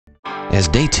As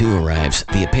day 2 arrives,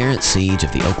 the apparent siege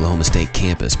of the Oklahoma State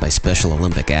campus by Special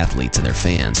Olympic athletes and their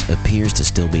fans appears to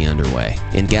still be underway.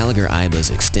 In Gallagher-Iba's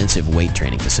extensive weight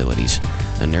training facilities,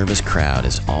 a nervous crowd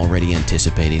is already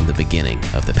anticipating the beginning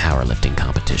of the powerlifting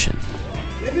competition.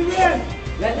 Let me win!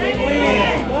 Let me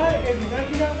win! But if you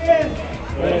cannot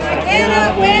win, I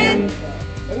cannot win.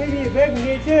 let me be brave in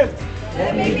the attempt.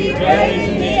 Let me be brave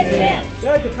in the attempt.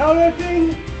 Let the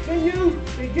powerlifting in you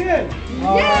begin.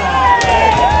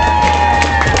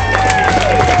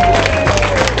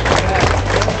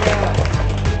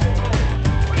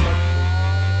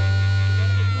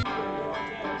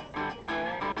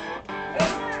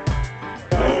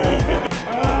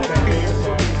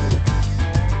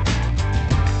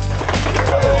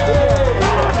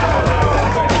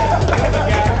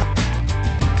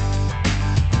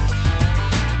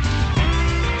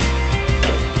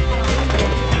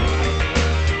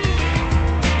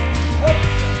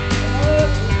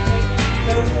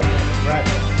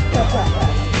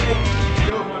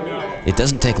 It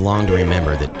doesn't take long to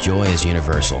remember that joy is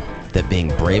universal, that being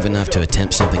brave enough to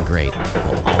attempt something great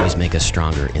will always make us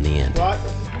stronger in the end.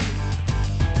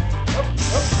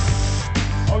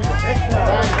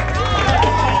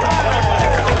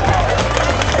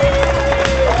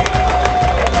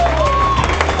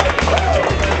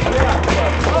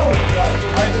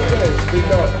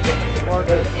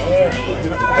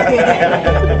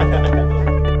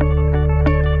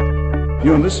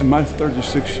 You know, this is my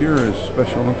 36th year as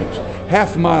Special Olympics.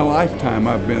 Half my lifetime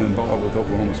I've been involved with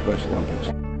Oklahoma Special Olympics.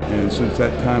 And since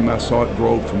that time I saw it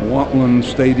grow from Wantland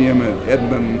Stadium in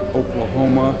Edmond,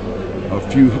 Oklahoma, a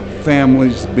few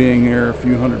families being there, a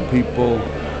few hundred people,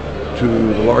 to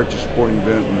the largest sporting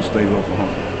event in the state of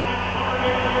Oklahoma.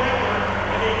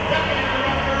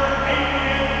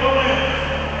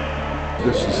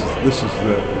 This is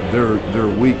their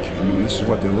week. I mean, this is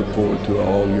what they look forward to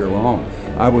all year long.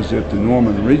 I was at the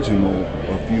Norman Regional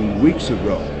a few weeks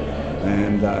ago,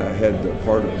 and I had a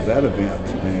part of that event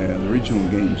and the regional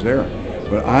games there.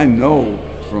 But I know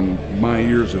from my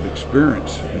years of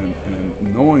experience and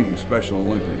knowing Special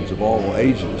Olympians of all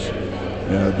ages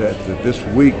that this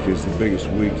week is the biggest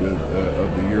week of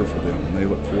the year for them, and they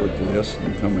look forward to this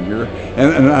in the coming year.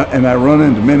 And I run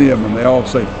into many of them, and they all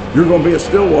say, "You're going to be at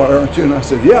Stillwater, aren't you?" And I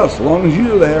said, "Yeah, as long as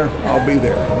you're there, I'll be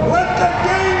there." Let the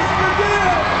games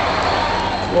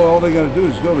begin! Well, all they got to do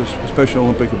is go to a Special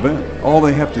Olympic event. All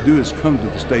they have to do is come to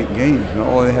the state games, and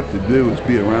all they have to do is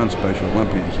be around Special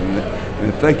Olympians. And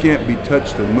if they can't be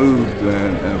touched and moved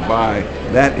by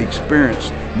that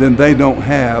experience, then they don't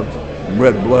have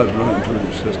red blood running through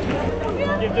their system.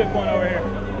 Give this one over here.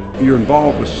 You're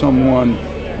involved with someone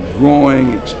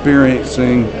growing,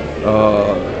 experiencing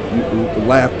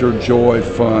laughter, joy,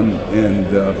 fun, and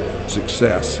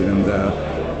success, and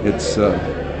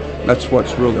that's what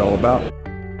it's really all about.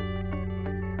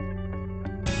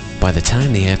 By the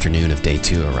time the afternoon of day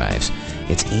 2 arrives,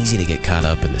 it's easy to get caught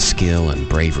up in the skill and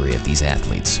bravery of these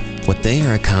athletes. What they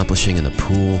are accomplishing in the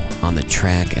pool, on the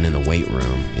track, and in the weight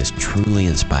room is truly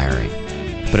inspiring.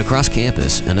 But across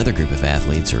campus, another group of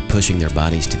athletes are pushing their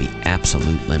bodies to the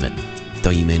absolute limit, though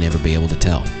you may never be able to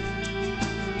tell.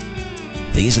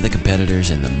 These are the competitors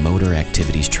in the Motor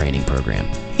Activities Training Program.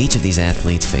 Each of these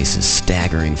athletes faces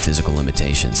staggering physical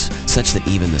limitations, such that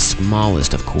even the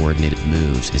smallest of coordinated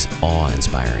moves is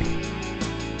awe-inspiring.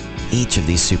 Each of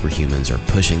these superhumans are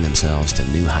pushing themselves to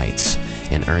new heights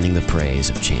and earning the praise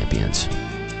of champions.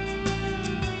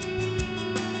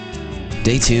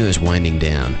 Day 2 is winding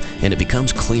down, and it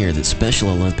becomes clear that Special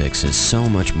Olympics is so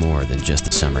much more than just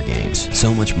the Summer Games,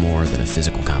 so much more than a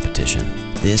physical competition.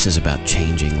 This is about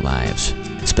changing lives.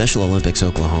 Special Olympics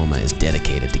Oklahoma is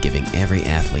dedicated to giving every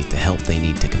athlete the help they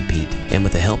need to compete, and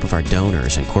with the help of our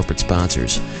donors and corporate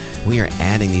sponsors, we are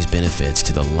adding these benefits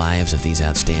to the lives of these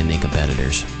outstanding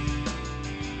competitors.